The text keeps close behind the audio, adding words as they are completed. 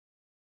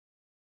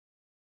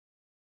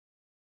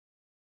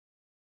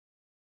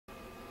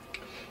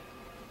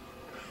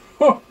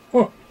Ho,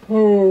 ho,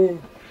 ho.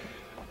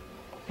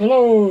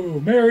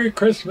 Hello, Merry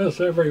Christmas,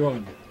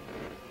 everyone.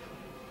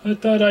 I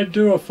thought I'd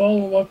do a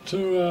follow-up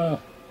to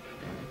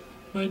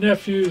my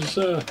nephew's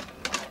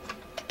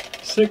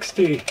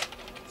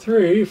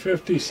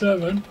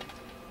 57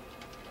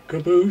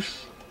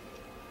 Caboose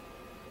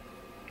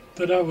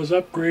that I was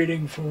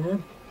upgrading for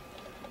him.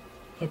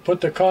 I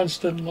put the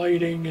constant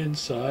lighting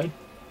inside,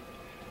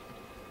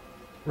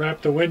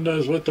 wrapped the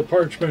windows with the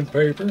parchment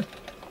paper,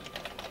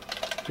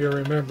 if you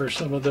remember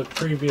some of the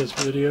previous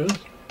videos.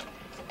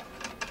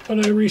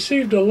 But I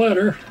received a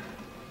letter,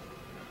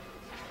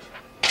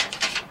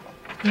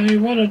 and he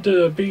wanted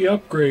to be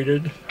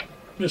upgraded.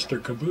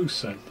 Mr. Caboose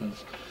sent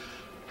this.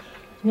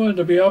 He wanted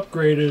to be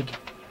upgraded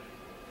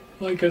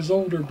like his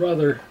older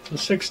brother, the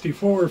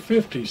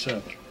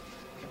 57.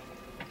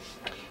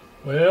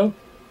 Well,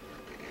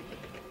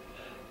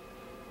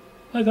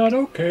 I thought,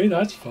 okay,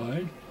 that's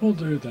fine. We'll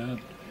do that.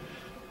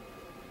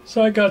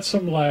 So I got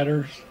some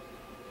ladders,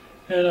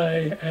 and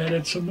I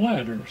added some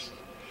ladders,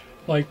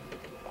 like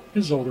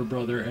his older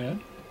brother had.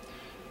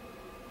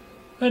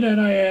 And then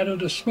I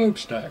added a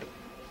smokestack.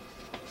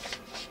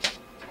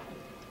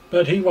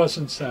 But he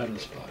wasn't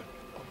satisfied.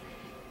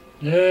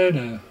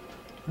 Then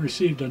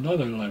received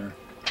another letter.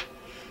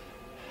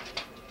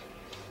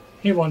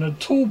 He wanted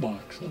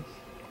toolboxes.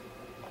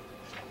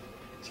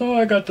 So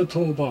I got the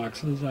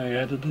toolboxes. I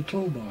added the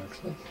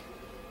toolboxes.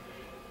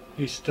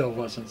 He still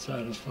wasn't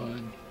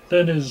satisfied.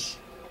 Then his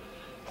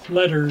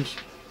letters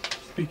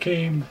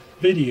became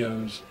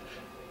videos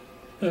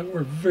that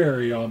were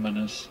very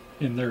ominous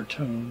in their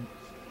tone.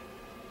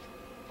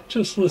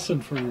 Just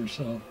listen for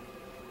yourself.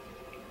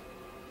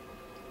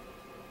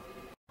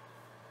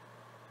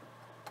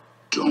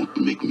 Don't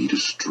make me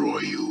destroy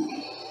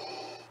you.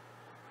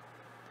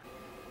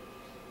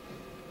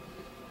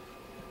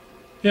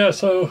 Yeah,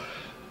 so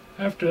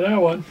after that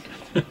one,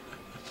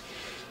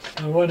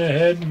 I went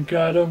ahead and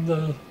got him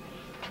the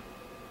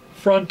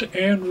front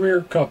and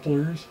rear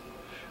couplers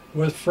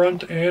with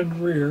front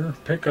and rear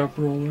pickup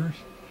rollers.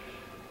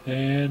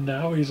 And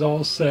now he's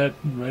all set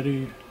and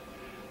ready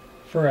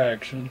for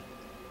action.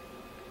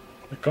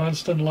 The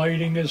constant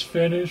lighting is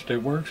finished.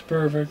 It works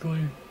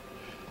perfectly.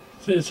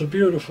 It's a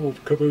beautiful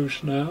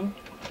Caboose now.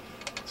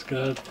 It's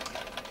got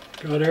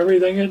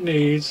everything it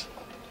needs,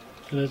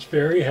 and it's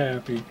very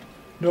happy.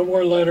 No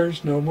more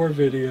letters, no more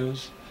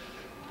videos.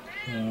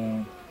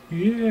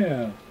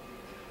 Yeah,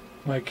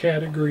 my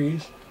cat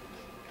agrees.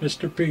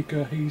 Mr.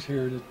 Pika, he's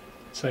here to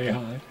say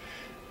hi.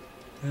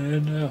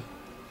 And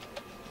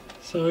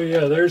so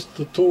yeah, there's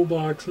the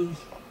toolboxes.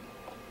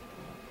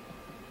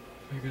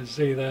 You can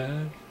see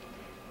that.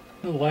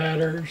 The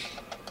ladders,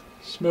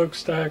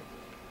 smokestack,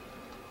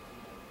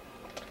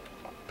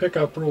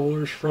 pickup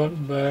rollers front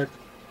and back.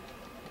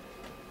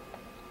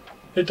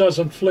 It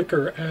doesn't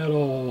flicker at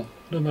all,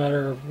 no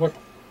matter what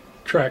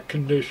track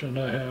condition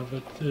I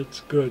have.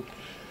 It's good.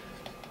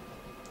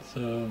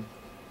 So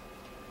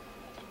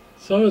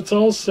it's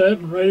all set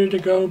and ready to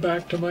go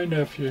back to my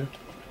nephew.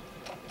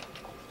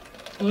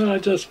 Well, I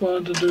just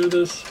wanted to do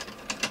this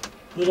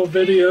little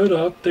video to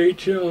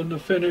update you on the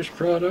finished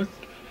product.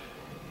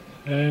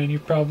 And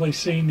you've probably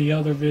seen the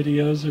other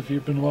videos if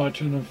you've been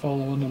watching and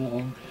following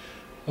along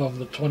of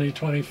the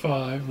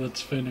 2025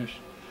 that's finished.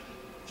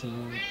 So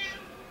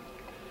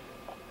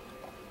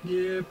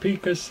yeah,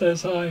 Pika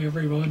says hi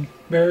everyone.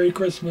 Merry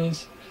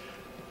Christmas.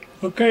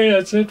 Okay,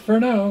 that's it for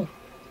now.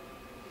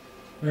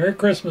 Merry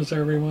Christmas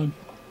everyone.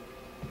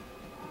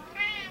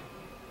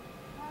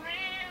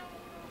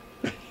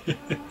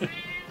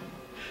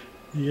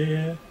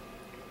 Yeah.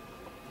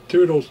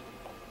 Toodles.